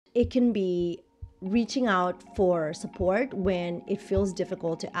it can be reaching out for support when it feels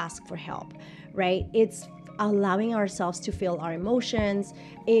difficult to ask for help, right? It's allowing ourselves to feel our emotions.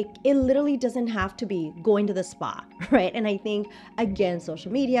 It literally doesn't have to be going to the spa, right? And I think, again,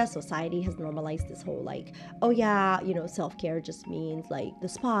 social media, society has normalized this whole like, oh yeah, self-care just means like the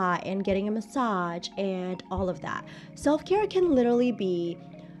spa and getting a massage and all of that. Self-care can literally be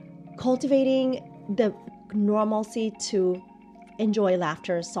cultivating the normalcy to enjoy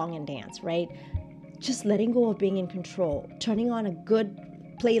laughter, song, and dance, right? Just letting go of being in control, turning on a good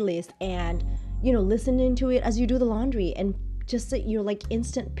playlist and, listening to it as you do the laundry, and just that you're like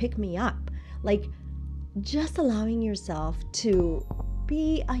instant pick me up. Like, just allowing yourself to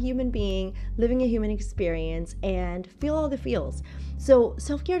be a human being, living a human experience, and feel all the feels. So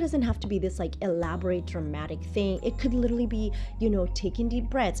self-care doesn't have to be this like elaborate, dramatic thing. It could literally be, taking deep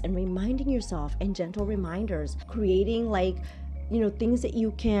breaths and reminding yourself, and gentle reminders, creating like, things that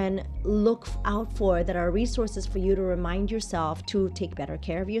you can look out for that are resources for you to remind yourself to take better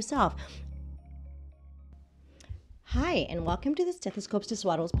care of yourself. Hi, and welcome to the Stethoscopes to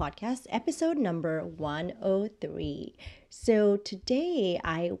Swaddles podcast, episode number 103. So today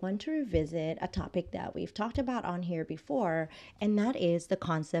I want to revisit a topic that we've talked about on here before, and that is the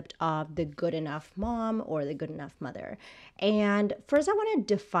concept of the good enough mom or the good enough mother. And first I want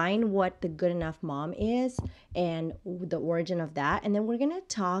to define what the good enough mom is and the origin of that, and then we're going to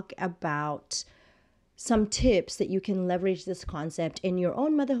talk about some tips that you can leverage this concept in your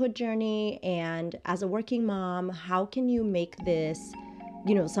own motherhood journey. And as a working mom, how can you make this,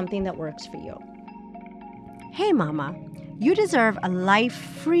 something that works for you? Hey mama, you deserve a life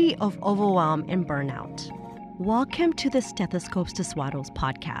free of overwhelm and burnout. Welcome to the Stethoscopes to Swaddles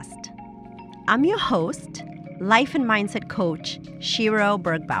podcast. I'm your host, life and mindset coach, Shiro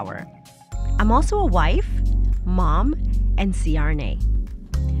Bergbauer. I'm also a wife, mom, and CRNA.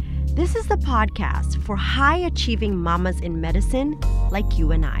 This is the podcast for high-achieving mamas in medicine like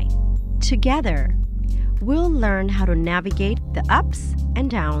you and I. Together, we'll learn how to navigate the ups and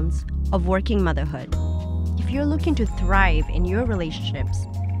downs of working motherhood. If you're looking to thrive in your relationships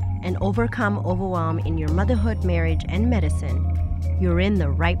and overcome overwhelm in your motherhood, marriage, and medicine, you're in the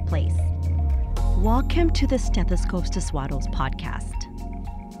right place. Welcome to the Stethoscopes to Swaddles podcast.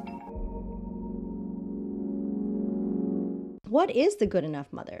 What is the good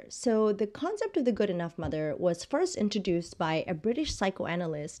enough mother? So the concept of the good enough mother was first introduced by a British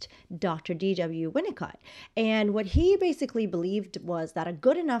psychoanalyst, Dr. D.W. Winnicott. And what he basically believed was that a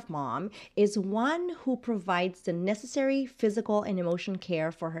good enough mom is one who provides the necessary physical and emotional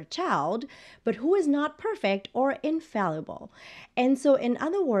care for her child, but who is not perfect or infallible. And so in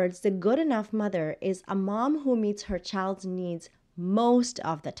other words, the good enough mother is a mom who meets her child's needs most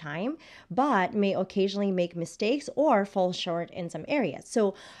of the time, but may occasionally make mistakes or fall short in some areas.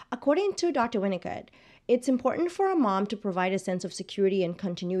 So according to Dr. Winnicott, it's important for a mom to provide a sense of security and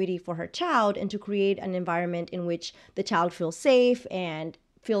continuity for her child and to create an environment in which the child feels safe and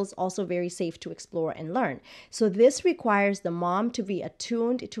feels also very safe to explore and learn. So this requires the mom to be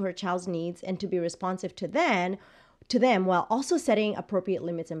attuned to her child's needs and to be responsive to them while also setting appropriate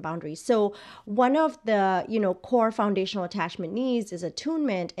limits and boundaries. So one of the, core foundational attachment needs is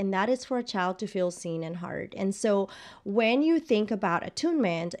attunement, and that is for a child to feel seen and heard. And so when you think about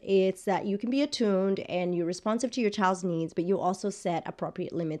attunement, it's that you can be attuned and you're responsive to your child's needs, but you also set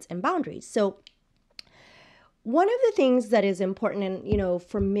appropriate limits and boundaries. So one of the things that is important, and,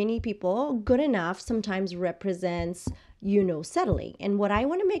 for many people, good enough sometimes represents settling. And what I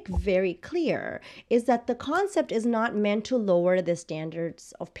want to make very clear is that the concept is not meant to lower the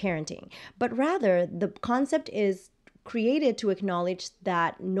standards of parenting, but rather the concept is created to acknowledge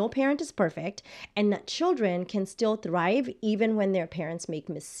that no parent is perfect and that children can still thrive even when their parents make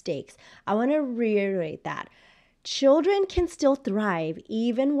mistakes. I want to reiterate that. Children can still thrive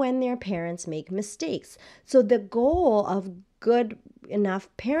even when their parents make mistakes. So the goal of good enough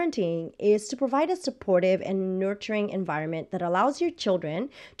parenting is to provide a supportive and nurturing environment that allows your children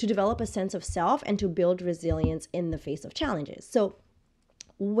to develop a sense of self and to build resilience in the face of challenges. So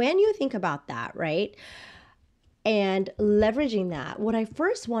when you think about that, right, and leveraging that, what I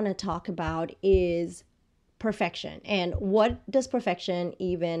first want to talk about is perfection. And what does perfection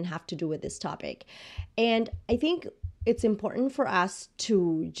even have to do with this topic? And I think it's important for us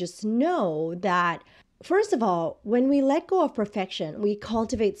to just know that, first of all, when we let go of perfection, we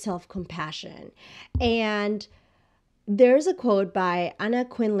cultivate self-compassion. And there's a quote by Anna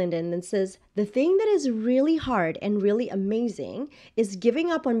Quinlinden that says, "The thing that is really hard and really amazing is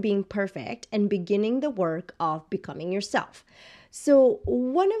giving up on being perfect and beginning the work of becoming yourself." So,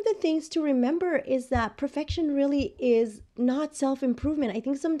 one of the things to remember is that perfection really is not self improvement. I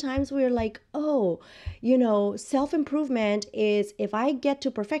think sometimes we're like, oh, self improvement is if I get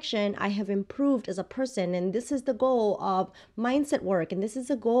to perfection, I have improved as a person. And this is the goal of mindset work. And this is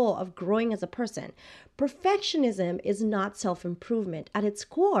the goal of growing as a person. Perfectionism is not self improvement. At its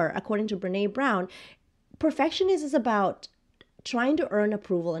core, according to Brene Brown, perfectionism is about trying to earn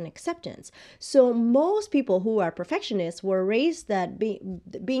approval and acceptance. So most people who are perfectionists were raised that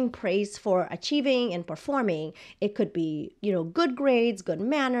being praised for achieving and performing, it could be, good grades, good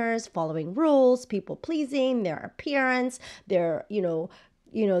manners, following rules, people pleasing, their appearance, their,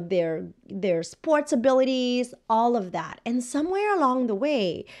 their sports abilities, all of that. And somewhere along the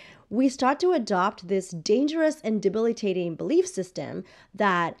way, we start to adopt this dangerous and debilitating belief system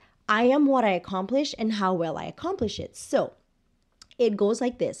that I am what I accomplish and how well I accomplish it. So it goes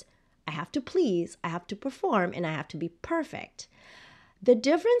like this. I have to please, I have to perform, and I have to be perfect. The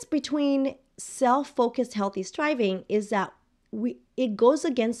difference between self-focused healthy striving is that it goes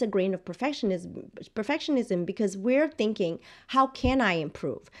against the grain of perfectionism because we're thinking, how can I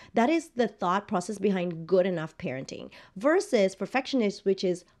improve? That is the thought process behind good enough parenting versus perfectionist, which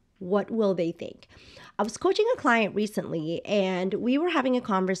is what will they think? I was coaching a client recently and we were having a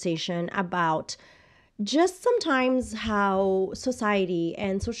conversation about just sometimes how society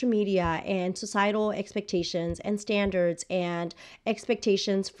and social media and societal expectations and standards and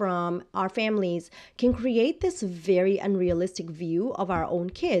expectations from our families can create this very unrealistic view of our own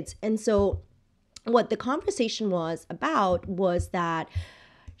kids. And so what the conversation was about was that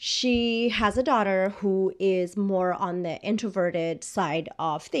she has a daughter who is more on the introverted side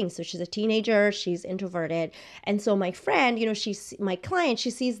of things. So she's a teenager, she's introverted. And so my friend, my client,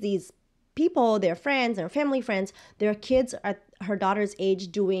 she sees these people, their friends, their family friends, their kids are her daughter's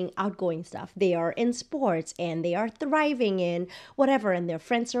age doing outgoing stuff. They are in sports and they are thriving in whatever, and their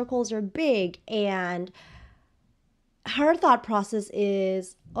friend circles are big. And her thought process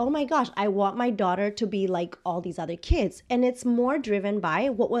is, oh my gosh, I want my daughter to be like all these other kids. And it's more driven by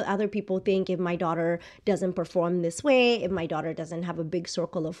what will other people think if my daughter doesn't perform this way, if my daughter doesn't have a big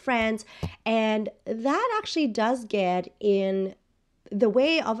circle of friends. And that actually does get in the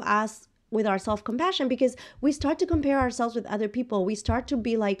way of us with our self-compassion, because we start to compare ourselves with other people. We start to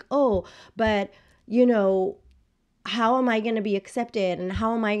be like, oh, but how am I going to be accepted and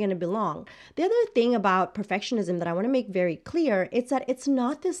how am I going to belong? The other thing about perfectionism that I want to make very clear is that it's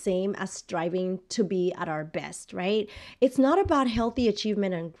not the same as striving to be at our best, right? It's not about healthy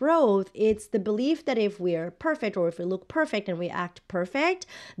achievement and growth. It's the belief that if we're perfect or if we look perfect and we act perfect,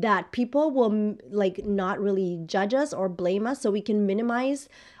 that people will not really judge us or blame us, so we can minimize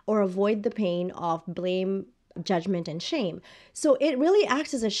or avoid the pain of blame, judgment, and shame. So it really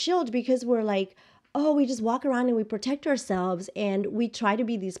acts as a shield because we're like, oh, we just walk around and we protect ourselves and we try to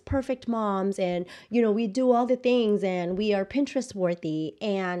be these perfect moms and, we do all the things and we are Pinterest worthy.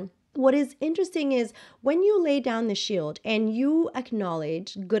 And what is interesting is when you lay down the shield and you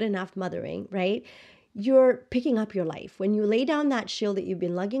acknowledge good enough mothering, right? You're picking up your life. When you lay down that shield that you've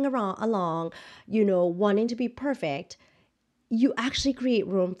been lugging along, wanting to be perfect, you actually create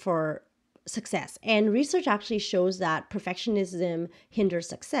room for success. And research actually shows that perfectionism hinders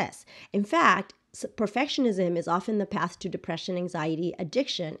success. In fact, perfectionism is often the path to depression, anxiety,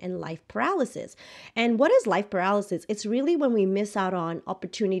 addiction, and life paralysis. And what is life paralysis? It's really when we miss out on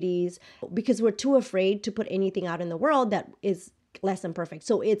opportunities because we're too afraid to put anything out in the world that is less than perfect.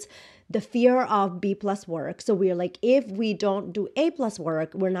 So it's the fear of B+ work. So we're like, if we don't do A+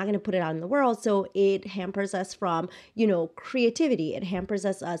 work, we're not going to put it out in the world. So it hampers us from, creativity. It hampers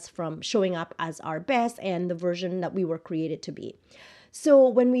us from showing up as our best and the version that we were created to be. So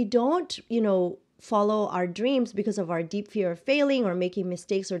when we don't, follow our dreams because of our deep fear of failing or making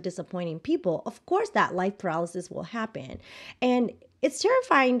mistakes or disappointing people, of course that life paralysis will happen. And it's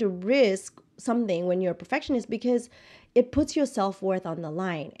terrifying to risk something when you're a perfectionist because it puts your self-worth on the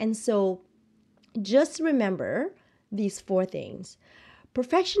line. And so just remember these 4 things.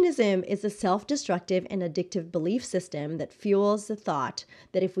 Perfectionism is a self-destructive and addictive belief system that fuels the thought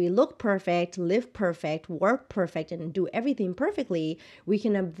that if we look perfect, live perfect, work perfect, and do everything perfectly, we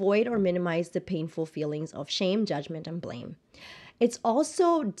can avoid or minimize the painful feelings of shame, judgment, and blame. It's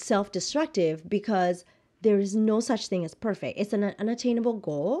also self-destructive because there is no such thing as perfect. It's an unattainable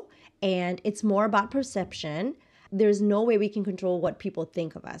goal, and it's more about perception. There's no way we can control what people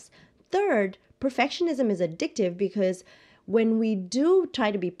think of us. Third, perfectionism is addictive because when we do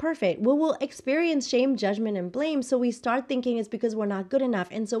try to be perfect, we will experience shame, judgment, and blame. So we start thinking it's because we're not good enough.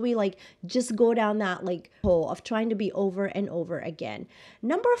 And so we like just go down that like hole of trying to be over and over again.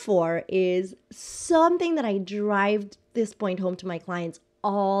 Number 4 is something that I drive this point home to my clients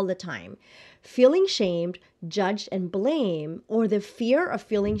all the time. Feeling shamed, judged, and blame, or the fear of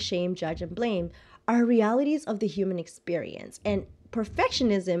feeling shame, judged, and blame are realities of the human experience. And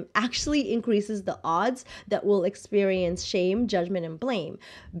perfectionism actually increases the odds that we'll experience shame, judgment, and blame.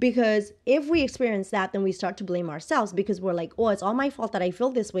 Because if we experience that, then we start to blame ourselves because we're like, oh, it's all my fault that I feel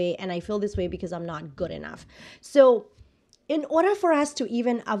this way, and I feel this way because I'm not good enough. So in order for us to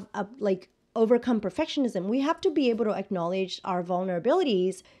even overcome perfectionism, we have to be able to acknowledge our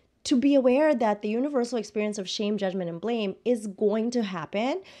vulnerabilities, to be aware that the universal experience of shame, judgment, and blame is going to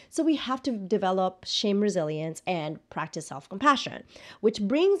happen. So we have to develop shame resilience and practice self-compassion, which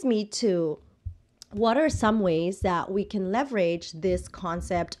brings me to what are some ways that we can leverage this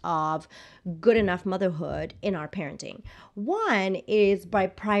concept of good enough motherhood in our parenting? One is by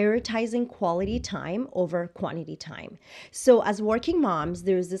prioritizing quality time over quantity time. So as working moms,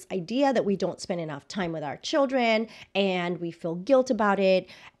 there's this idea that we don't spend enough time with our children and we feel guilt about it.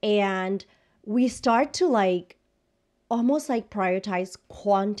 And we start to almost prioritize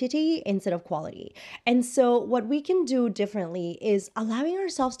quantity instead of quality. And so what we can do differently is allowing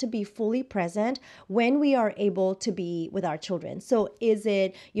ourselves to be fully present when we are able to be with our children. So is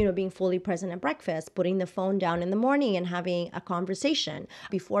it, being fully present at breakfast, putting the phone down in the morning and having a conversation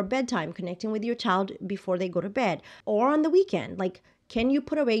before bedtime, connecting with your child before they go to bed, or on the weekend, can you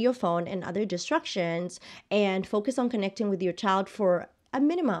put away your phone and other distractions and focus on connecting with your child for a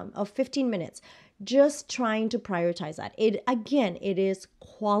minimum of 15 minutes? Just trying to prioritize that. It is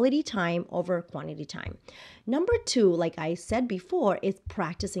quality time over quantity time. Number 2, like I said before, is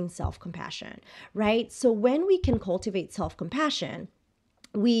practicing self-compassion, right? So when we can cultivate self-compassion,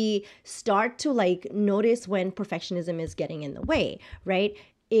 we start to notice when perfectionism is getting in the way, right?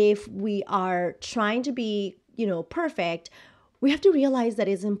 If we are trying to be, perfect, we have to realize that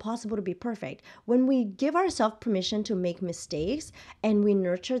it's impossible to be perfect. When we give ourselves permission to make mistakes and we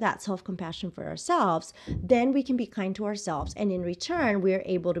nurture that self-compassion for ourselves, then we can be kind to ourselves. And in return, we're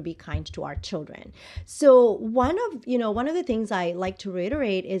able to be kind to our children. So one of the things I like to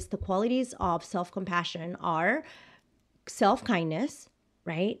reiterate is the qualities of self-compassion are self-kindness,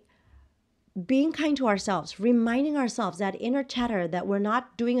 right? Being kind to ourselves, reminding ourselves that inner chatter that we're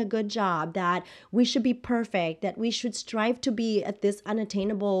not doing a good job, that we should be perfect, that we should strive to be at this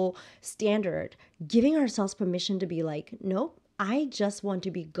unattainable standard, giving ourselves permission to be nope, I just want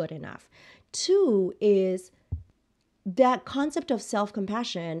to be good enough. 2 is that concept of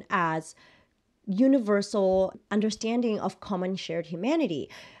self-compassion as universal understanding of common shared humanity.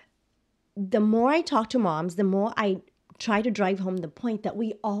 The more I talk to moms, the more I try to drive home the point that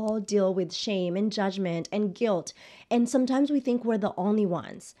we all deal with shame and judgment and guilt. And sometimes we think we're the only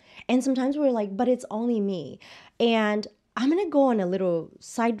ones. And sometimes we're like, but it's only me. And I'm going to go on a little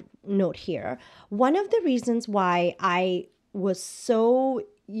side note here. One of the reasons why I was so,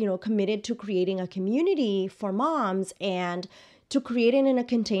 committed to creating a community for moms and to create it in a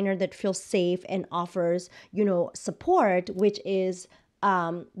container that feels safe and offers, support, which is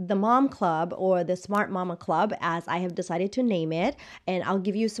the Mom Club, or the Smart Mama Club, as I have decided to name it. And I'll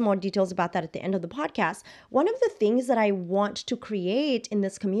give you some more details about that at the end of the podcast. One of the things that I want to create in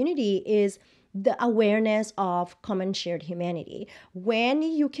this community is the awareness of common shared humanity. When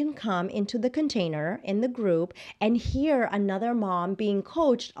you can come into the container in the group and hear another mom being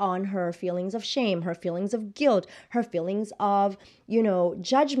coached on her feelings of shame, her feelings of guilt, her feelings of,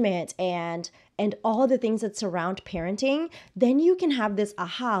 judgment and all the things that surround parenting, then you can have this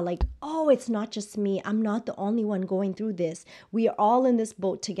aha, oh, it's not just me. I'm not the only one going through this. We are all in this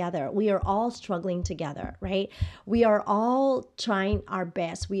boat together. We are all struggling together, right? We are all trying our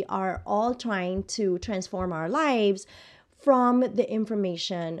best. We are all trying to transform our lives from the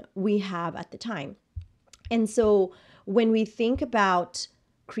information we have at the time. And so when we think about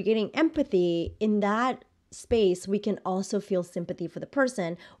creating empathy in that space, we can also feel sympathy for the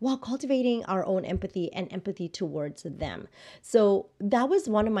person while cultivating our own empathy and empathy towards them. So that was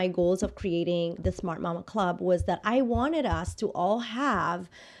one of my goals of creating the Smart Mama Club, was that I wanted us to all have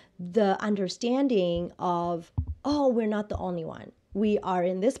the understanding of, oh, we're not the only one. We are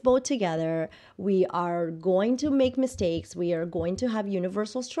in this boat together. We are going to make mistakes. We are going to have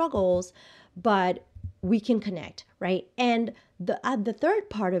universal struggles, but we can connect, right? And the third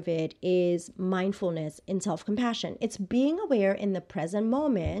part of it is mindfulness and self-compassion. It's being aware in the present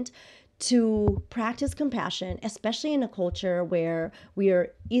moment to practice compassion, especially in a culture where we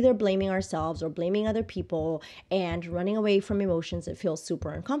are either blaming ourselves or blaming other people and running away from emotions that feel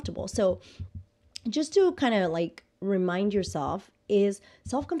super uncomfortable. So, just to kind of like remind yourself, is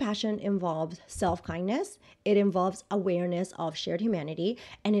self-compassion involves self-kindness, it involves awareness of shared humanity,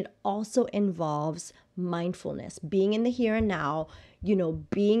 and it also involves mindfulness, being in the here and now,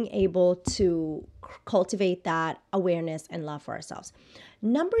 being able to cultivate that awareness and love for ourselves.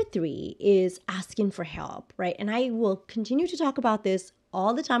 Number 3 is asking for help, right? And I will continue to talk about this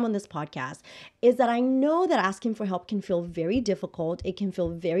all the time on this podcast, is that I know that asking for help can feel very difficult. It can feel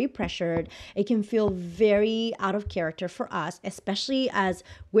very pressured. It can feel very out of character for us, especially as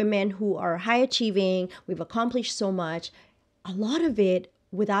women who are high achieving. We've accomplished so much, a lot of it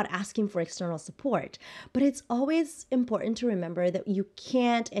without asking for external support. But it's always important to remember that you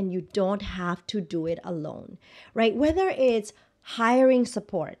can't and you don't have to do it alone, right? Whether it's hiring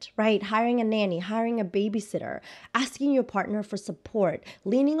support, right? Hiring a nanny, hiring a babysitter, asking your partner for support,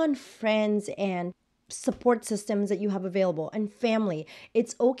 leaning on friends and support systems that you have available and family.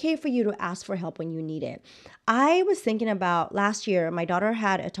 It's okay for you to ask for help when you need it. I was thinking about last year, my daughter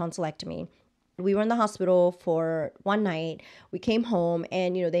had a tonsillectomy. We were in the hospital for one night. We came home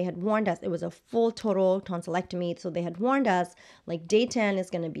and, they had warned us it was a full total tonsillectomy. So they had warned us like day 10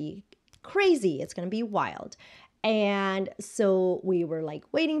 is going to be crazy. It's going to be wild. And so we were like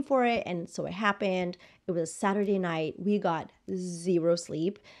waiting for it. And so it happened. It was Saturday night. We got zero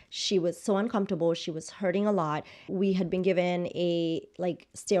sleep. She was so uncomfortable. She was hurting a lot. We had been given a like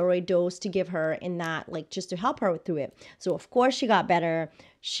steroid dose to give her in that, like just to help her through it. So of course she got better.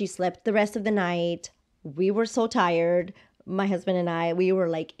 She slept the rest of the night. We were so tired. My husband and I, we were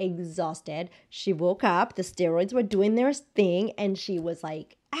like exhausted. She woke up, the steroids were doing their thing, and she was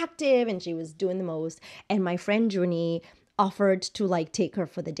like active and she was doing the most. And my friend Junie offered to like take her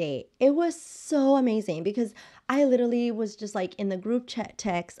for the day. It was so amazing because I literally was just like in the group chat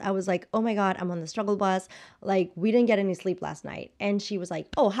text. I was like, oh my God, I'm on the struggle bus. Like we didn't get any sleep last night. And she was like,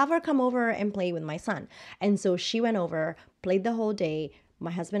 oh, have her come over and play with my son. And so she went over, played the whole day.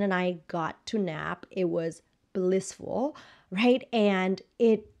 My husband and I got to nap. It was blissful, right? And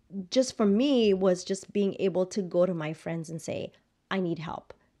it just for me was just being able to go to my friends and say, I need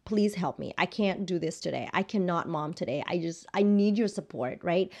help. Please help me. I can't do this today. I cannot mom today. I need your support,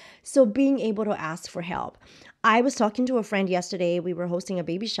 right? So being able to ask for help. I was talking to a friend yesterday. We were hosting a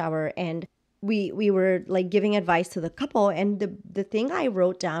baby shower and we were like giving advice to the couple. And the thing I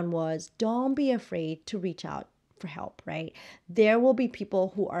wrote down was, don't be afraid to reach out for help, right? There will be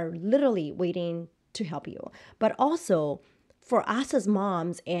people who are literally waiting to help you. But also for us as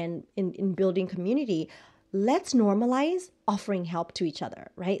moms and in building community, let's normalize offering help to each other,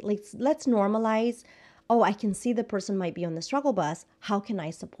 right? Let's normalize, oh, I can see the person might be on the struggle bus. How can I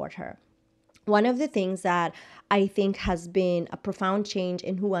support her? One of the things that I think has been a profound change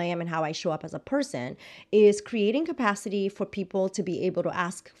in who I am and how I show up as a person is creating capacity for people to be able to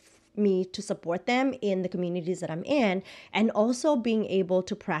ask me to support them in the communities that I'm in, and also being able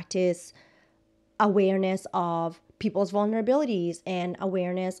to practice awareness of people's vulnerabilities and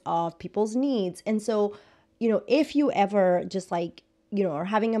awareness of people's needs. And so, if you ever just like, are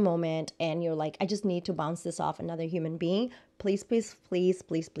having a moment and you're like, I just need to bounce this off another human being, please, please, please,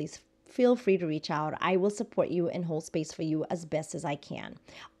 please, please feel free to reach out. I will support you and hold space for you as best as I can.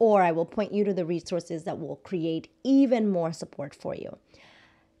 Or I will point you to the resources that will create even more support for you.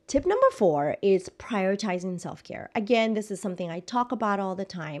 Tip number 4 is prioritizing self-care. Again, this is something I talk about all the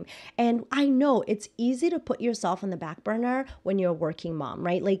time. And I know it's easy to put yourself on the back burner when you're a working mom,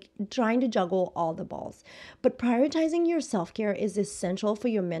 right? Like trying to juggle all the balls. But prioritizing your self-care is essential for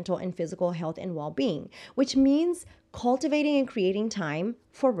your mental and physical health and well-being, which means cultivating and creating time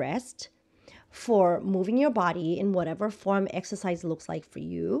for rest, for moving your body in whatever form exercise looks like for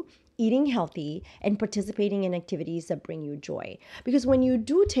you, eating healthy, and participating in activities that bring you joy. Because when you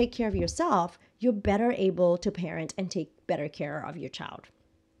do take care of yourself, you're better able to parent and take better care of your child.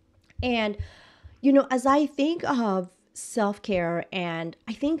 And, as I think of self-care, and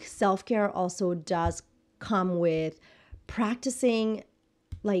I think self-care also does come with practicing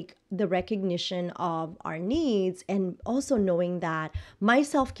like the recognition of our needs, and also knowing that my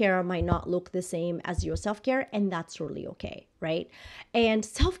self-care might not look the same as your self-care, and that's totally okay, right? And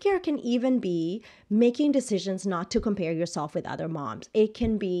self-care can even be making decisions not to compare yourself with other moms. It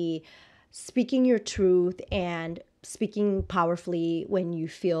can be speaking your truth and speaking powerfully when you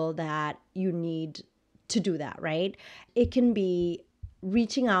feel that you need to do that, right? It can be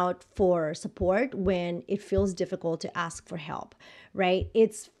reaching out for support when it feels difficult to ask for help, right?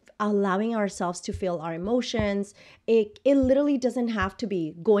 It's allowing ourselves to feel our emotions. It literally doesn't have to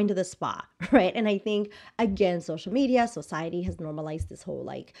be going to the spa, right? And I think, again, social media, society has normalized this whole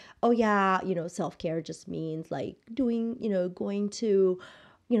like, oh yeah, self-care just means like doing, going to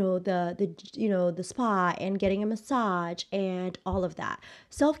the spa and getting a massage and all of that.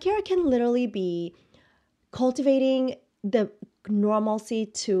 Self-care can literally be cultivating the normalcy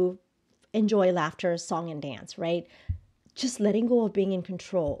to enjoy laughter, song, and dance, right? Just letting go of being in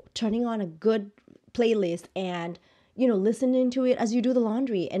control, turning on a good playlist and, listening to it as you do the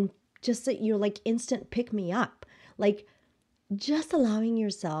laundry, and just that you're like instant pick me up. Like, just allowing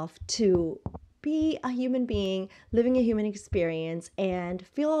yourself to be a human being, living a human experience, and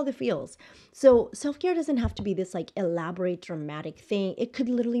feel all the feels. So, self care doesn't have to be this like elaborate, dramatic thing. It could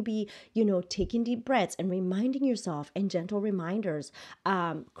literally be, taking deep breaths and reminding yourself, and gentle reminders,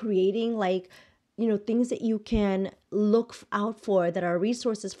 creating like, things that you can look out for that are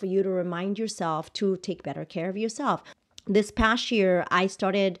resources for you to remind yourself to take better care of yourself. This past year, I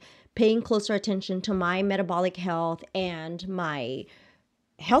started paying closer attention to my metabolic health and my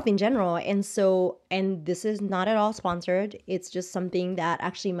health in general. And this is not at all sponsored. It's just something that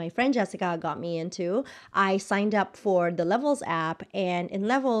actually my friend Jessica got me into. I signed up for the Levels app, and in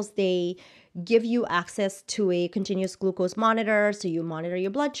Levels, they give you access to a continuous glucose monitor. So you monitor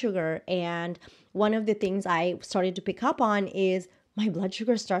your blood sugar. And one of the things I started to pick up on is my blood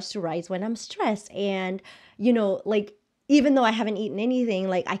sugar starts to rise when I'm stressed. And, like, even though I haven't eaten anything,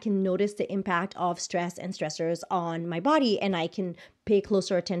 like I can notice the impact of stress and stressors on my body, and I can pay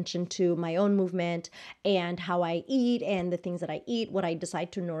closer attention to my own movement and how I eat and the things that I eat, what I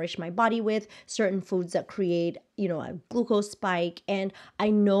decide to nourish my body with, certain foods that create, a glucose spike. And I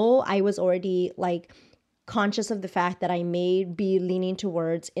know I was already like conscious of the fact that I may be leaning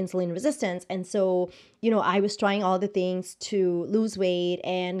towards insulin resistance. And so, I was trying all the things to lose weight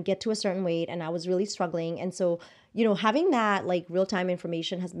and get to a certain weight, and I was really struggling. And so, having that like real time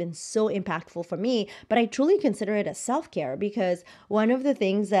information has been so impactful for me. But I truly consider it as self care, because one of the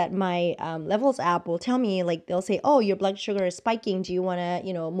things that my Levels app will tell me, like they'll say, oh, your blood sugar is spiking. Do you want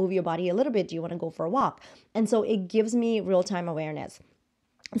to, move your body a little bit? Do you want to go for a walk? And so it gives me real time awareness.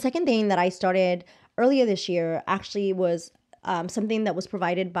 The second thing that I started earlier this year actually was something that was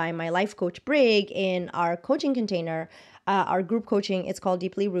provided by my life coach, Brig, in our coaching container, our group coaching. It's called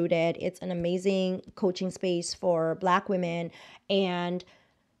Deeply Rooted. It's an amazing coaching space for Black women. And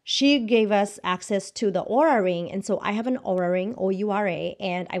she gave us access to the Aura ring. And so I have an Aura ring, Oura,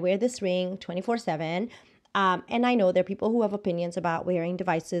 and I wear this ring 24/7. And I know there are people who have opinions about wearing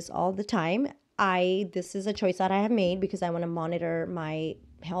devices all the time. This is a choice that I have made because I want to monitor my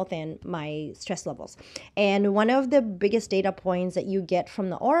health and my stress levels. And one of the biggest data points that you get from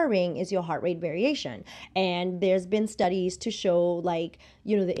the Aura ring is your heart rate variation. And there's been studies to show like,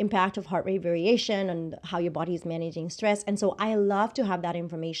 the impact of heart rate variation and how your body is managing stress. And so I love to have that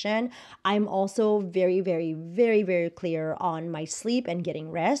information. I'm also very, very, very, very clear on my sleep and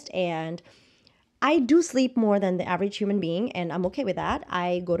getting rest. And I do sleep more than the average human being, and I'm okay with that.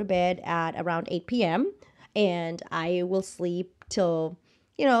 I go to bed at around 8 p.m. and I will sleep till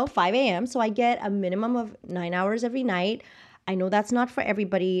 5 a.m. So I get a minimum of 9 hours every night. I know that's not for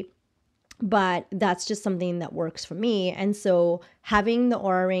everybody, but that's just something that works for me. And so having the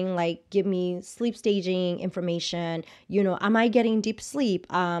Aura ring like give me sleep staging information, am I getting deep sleep?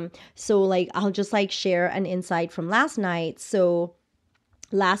 So like I'll just like share an insight from last night. So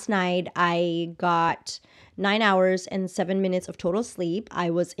last night I got 9 hours and 7 minutes of total sleep. I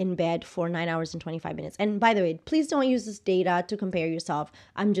was in bed for 9 hours and 25 minutes. And by the way, please don't use this data to compare yourself.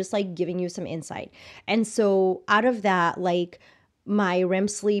 I'm just like giving you some insight. And so out of that, like my REM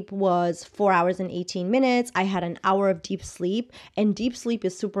sleep was 4 hours and 18 minutes. I had an hour of deep sleep, and deep sleep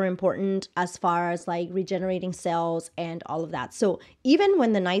is super important as far as like regenerating cells and all of that. So even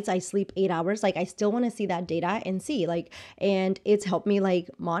when the nights I sleep 8 hours, like I still want to see that data and see like, and it's helped me like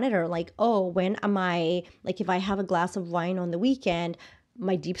monitor like, oh, when am I, like if I have a glass of wine on the weekend,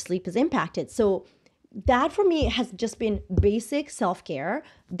 my deep sleep is impacted. So that for me has just been basic self-care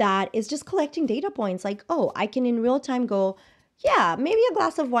that is just collecting data points like, oh, I can in real time go, yeah, maybe a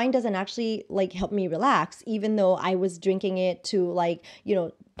glass of wine doesn't actually like help me relax, even though I was drinking it to like,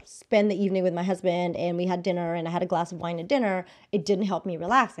 spend the evening with my husband and we had dinner and I had a glass of wine at dinner. It didn't help me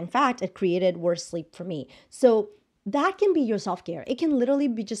relax. In fact, it created worse sleep for me. So that can be your self-care. It can literally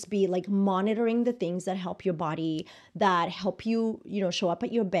be just be like monitoring the things that help your body, that help you, show up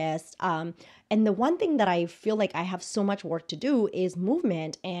at your best. And the one thing that I feel like I have so much work to do is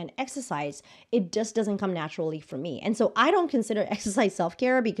movement and exercise. It just doesn't come naturally for me. And so I don't consider exercise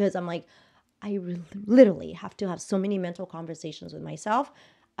self-care because I'm like, literally have to have so many mental conversations with myself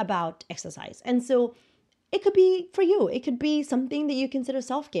about exercise. And so it could be for you, it could be something that you consider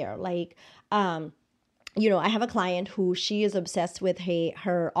self-care. Like, I have a client who she is obsessed with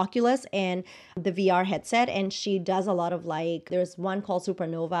her Oculus and the VR headset, and she does a lot of like, there's one called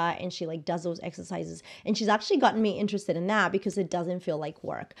Supernova, and she like does those exercises, and she's actually gotten me interested in that because it doesn't feel like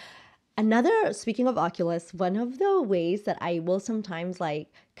work. Another, speaking of Oculus, one of the ways that I will sometimes like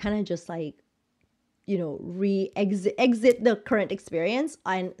kind of just like exit the current experience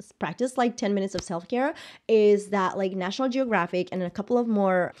and practice like 10 minutes of self-care is that like National Geographic and a couple of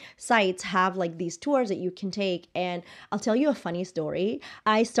more sites have like these tours that you can take. And I'll tell you a funny story.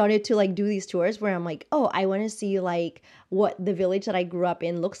 I started to like do these tours where I'm like, oh, I want to see like what the village that I grew up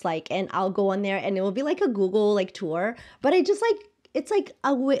in looks like, and I'll go on there and it will be like a Google like tour, but I just like, it's like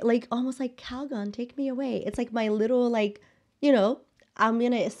a way, like almost like Calgon, take me away. It's like my little like, I'm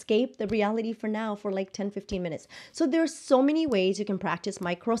going to escape the reality for now for like 10, 15 minutes. So there's so many ways you can practice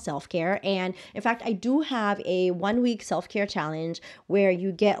micro self-care. And in fact, I do have a 1 week self-care challenge where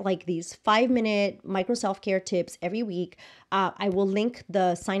you get like these 5-minute micro self-care tips every week. I will link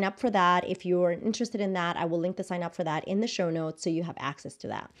the sign up for that. If you're interested in that, I will link the sign up for that in the show notes so you have access to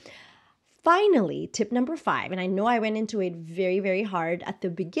that. Finally, tip number 5, and I know I went into it very, very hard at the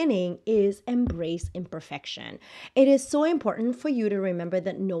beginning, is embrace imperfection. It is so important for you to remember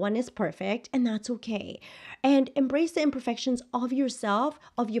that no one is perfect, and that's okay. And embrace the imperfections of yourself,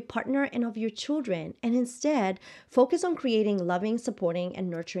 of your partner, and of your children. And instead, focus on creating loving, supporting, and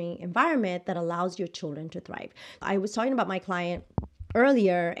nurturing environment that allows your children to thrive. I was talking about my client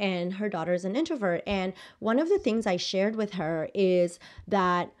earlier, and her daughter is an introvert. And one of the things I shared with her is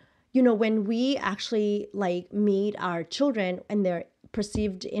that when we actually like meet our children and their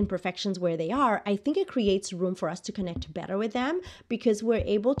perceived imperfections where they are, I think it creates room for us to connect better with them because we're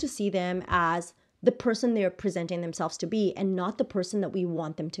able to see them as the person they're presenting themselves to be and not the person that we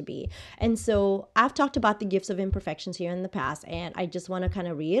want them to be. And so I've talked about the gifts of imperfections here in the past, and I just want to kind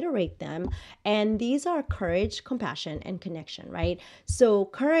of reiterate them. And these are courage, compassion, and connection, right? So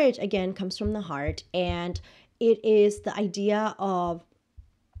courage, again, comes from the heart, and it is the idea of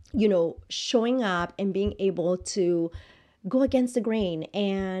showing up and being able to go against the grain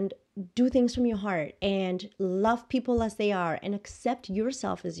and do things from your heart and love people as they are and accept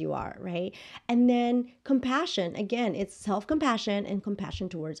yourself as you are, right? And then compassion, again, it's self-compassion and compassion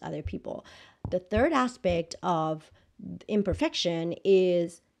towards other people. The third aspect of imperfection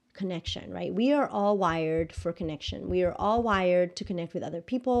is connection, right? We are all wired for connection. We are all wired to connect with other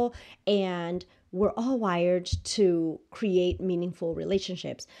people, and we're all wired to create meaningful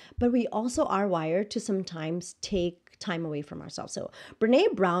relationships, but we also are wired to sometimes take time away from ourselves. So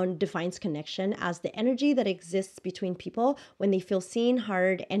Brene Brown defines connection as the energy that exists between people when they feel seen,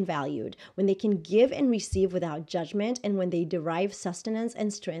 heard, and valued, when they can give and receive without judgment, and when they derive sustenance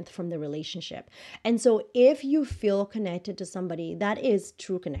and strength from the relationship. And so if you feel connected to somebody, that is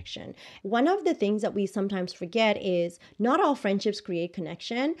true connection. One of the things that we sometimes forget is not all friendships create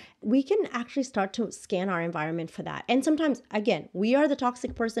connection. We can actually start to scan our environment for that. And sometimes, again, we are the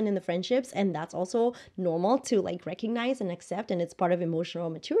toxic person in the friendships, and that's also normal to like recognize and accept, and it's part of emotional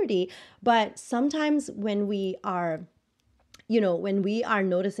maturity. But sometimes when we are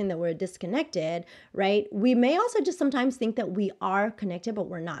noticing that we're disconnected, right, we may also just sometimes think that we are connected, but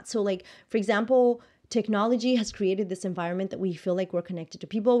we're not. So like, for example, technology has created this environment that we feel like we're connected to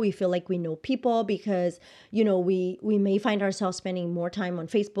people. We feel like we know people because, we may find ourselves spending more time on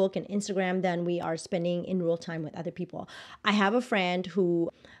Facebook and Instagram than we are spending in real time with other people. I have a friend who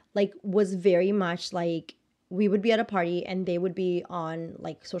like was very much like, we would be at a party and they would be on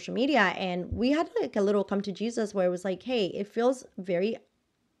like social media, and we had like a little come to Jesus where it was like, hey, it feels very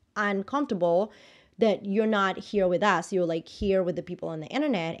uncomfortable that you're not here with us. You're like here with the people on the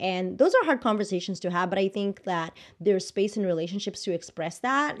internet. And those are hard conversations to have. But I think that there's space in relationships to express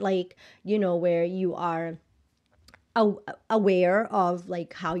that, like, where you are aware of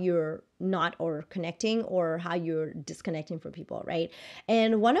like how you're not or connecting or how you're disconnecting from people, right?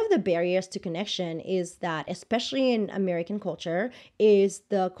 And one of the barriers to connection is that, especially in American culture, is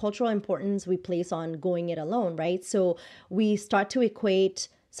the cultural importance we place on going it alone, right? So we start to equate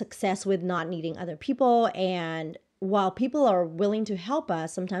success with not needing other people, and while people are willing to help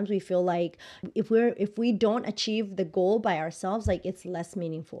us, sometimes we feel like if we don't achieve the goal by ourselves, like it's less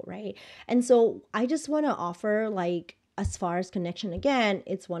meaningful, right? And so I just want to offer, like, as far as connection, again,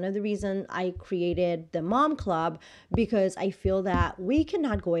 it's one of the reasons I created the Mom Club, because I feel that we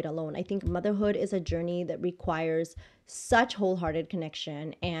cannot go it alone. I think motherhood is a journey that requires such wholehearted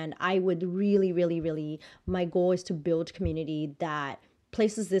connection, and I would really, really, really, my goal is to build community that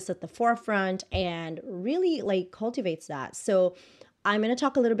places this at the forefront and really like cultivates that. So I'm going to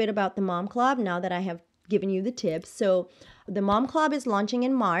talk a little bit about the Mom Club now that I have given you the tips. So the Mom Club is launching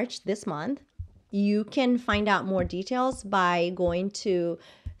in March this month. You can find out more details by going to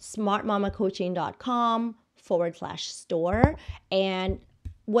smartmamacoaching.com/store. And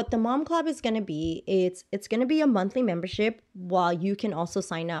what the Mom Club is going to be, it's going to be a monthly membership, while you can also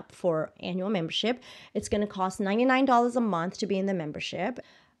sign up for annual membership. It's going to cost $99 a month to be in the membership.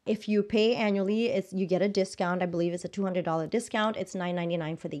 If you pay annually, you get a discount. I believe it's a $200 discount. It's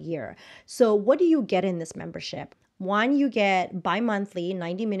 $9.99 for the year. So what do you get in this membership? One, you get bi-monthly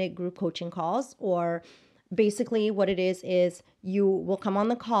 90-minute group coaching calls, or basically what it is you will come on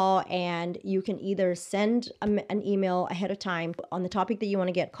the call and you can either send an email ahead of time on the topic that you want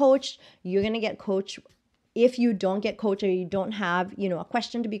to get coached. You're going to get coached. If you don't get coached, or you don't have, a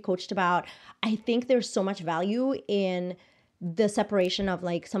question to be coached about, I think there's so much value in the separation of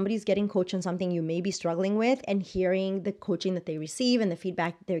like somebody's getting coached on something you may be struggling with, and hearing the coaching that they receive and the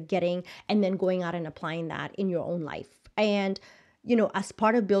feedback they're getting, and then going out and applying that in your own life. And, as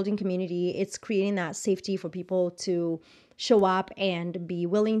part of building community, it's creating that safety for people to show up and be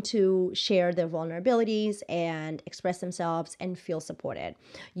willing to share their vulnerabilities and express themselves and feel supported.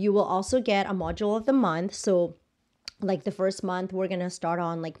 You will also get a module of the month. So like the first month, we're going to start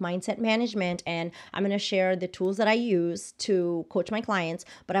on like mindset management, and I'm going to share the tools that I use to coach my clients,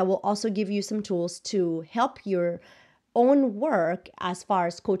 but I will also give you some tools to help your own work as far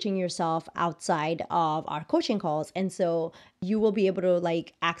as coaching yourself outside of our coaching calls. And so you will be able to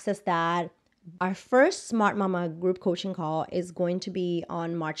like access that. Our first Smart Mama group coaching call is going to be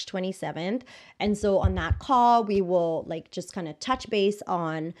on March 27th. And so on that call, we will like just kind of touch base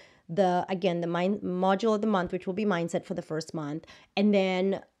on the mind module of the month, which will be mindset for the first month. And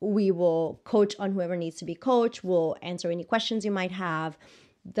then we will coach on whoever needs to be coached. We'll answer any questions you might have.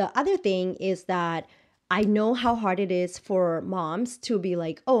 The other thing is that I know how hard it is for moms to be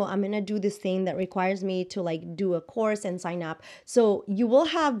like, oh, I'm going to do this thing that requires me to like do a course and sign up. So you will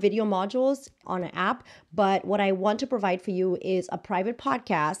have video modules on an app, but what I want to provide for you is a private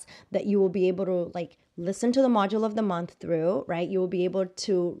podcast that you will be able to like listen to the module of the month through, right? You will be able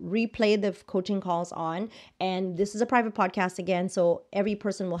to replay the coaching calls on, and this is a private podcast again, so every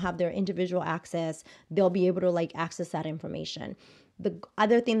person will have their individual access. They'll be able to like access that information. The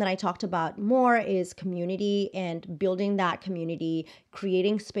other thing that I talked about more is community, and building that community,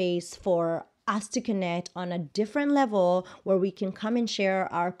 creating space for us to connect on a different level where we can come and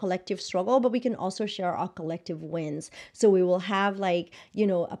share our collective struggle, but we can also share our collective wins. So we will have like,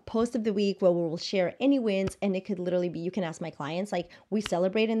 a post of the week where we will share any wins, and it could literally be, you can ask my clients, like we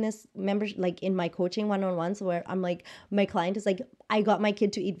celebrate in this membership, like in my coaching one-on-ones, where I'm like, my client is like, I got my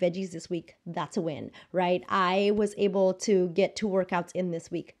kid to eat veggies this week. That's a win, right? I was able to get 2 workouts in this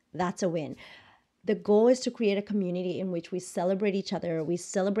week. That's a win. The goal is to create a community in which we celebrate each other, we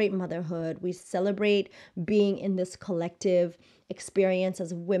celebrate motherhood, we celebrate being in this collective experience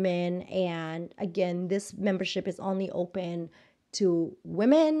as women. And again, this membership is only open to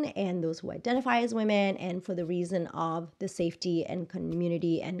women and those who identify as women, and for the reason of the safety and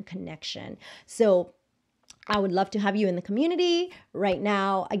community and connection. So I would love to have you in the community. Right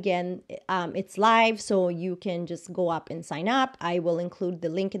now, again, it's live, so you can just go up and sign up. I will include the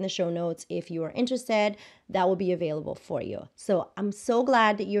link in the show notes if you are interested. That will be available for you. So I'm so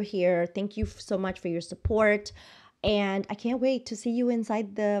glad that you're here. Thank you so much for your support. And I can't wait to see you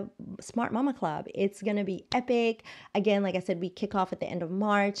inside the Smart Mama Club. It's going to be epic. Again, like I said, we kick off at the end of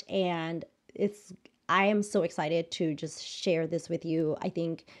March, and I am so excited to just share this with you. I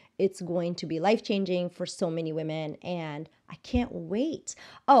think it's going to be life-changing for so many women, and I can't wait.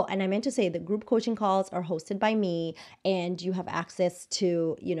 Oh, and I meant to say the group coaching calls are hosted by me, and you have access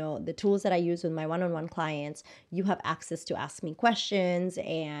to, the tools that I use with my one-on-one clients. You have access to ask me questions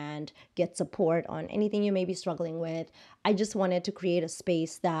and get support on anything you may be struggling with. I just wanted to create a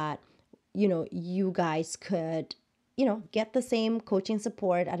space that, you guys could get the same coaching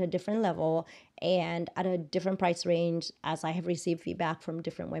support at a different level and at a different price range, as I have received feedback from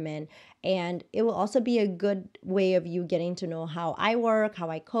different women. And it will also be a good way of you getting to know how I work, how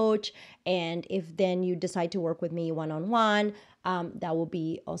I coach. And if then you decide to work with me one-on-one, that will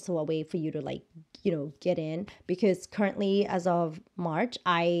be also a way for you to get in, because currently as of March,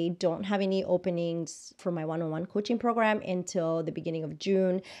 I don't have any openings for my one-on-one coaching program until the beginning of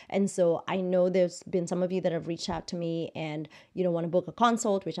June. And so I know there's been some of you that have reached out to me and, want to book a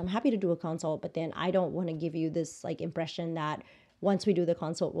consult, which I'm happy to do a consult, but then I don't want to give you this impression that once we do the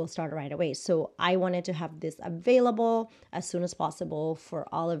consult, we'll start right away. So I wanted to have this available as soon as possible for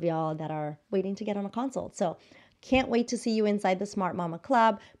all of y'all that are waiting to get on a consult. So can't wait to see you inside the Smart Mama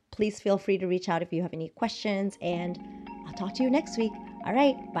Club. Please feel free to reach out if you have any questions, and I'll talk to you next week. All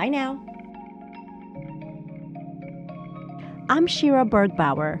right, bye now. I'm Shira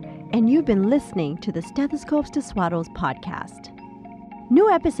Bergbauer, and you've been listening to the Stethoscopes to Swaddles podcast. New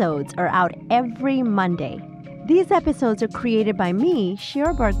episodes are out every Monday. These episodes are created by me,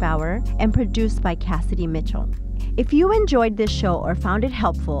 Shira Bergbauer, and produced by Cassidy Mitchell. If you enjoyed this show or found it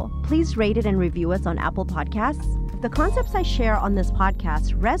helpful, please rate it and review us on Apple Podcasts. If the concepts I share on this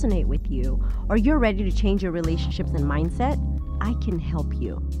podcast resonate with you, or you're ready to change your relationships and mindset, I can help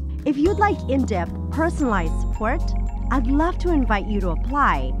you. If you'd like in-depth, personalized support, I'd love to invite you to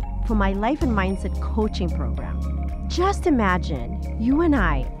apply for my Life and Mindset coaching program. Just imagine you and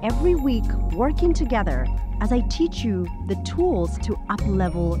I every week working together as I teach you the tools to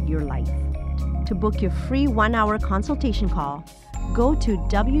up-level your life. To book your free 1-hour consultation call, go to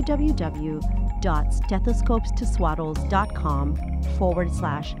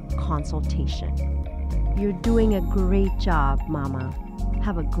www.stethoscopestoswaddles.com/consultation. You're doing a great job, Mama.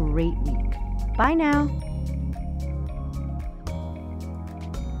 Have a great week. Bye now.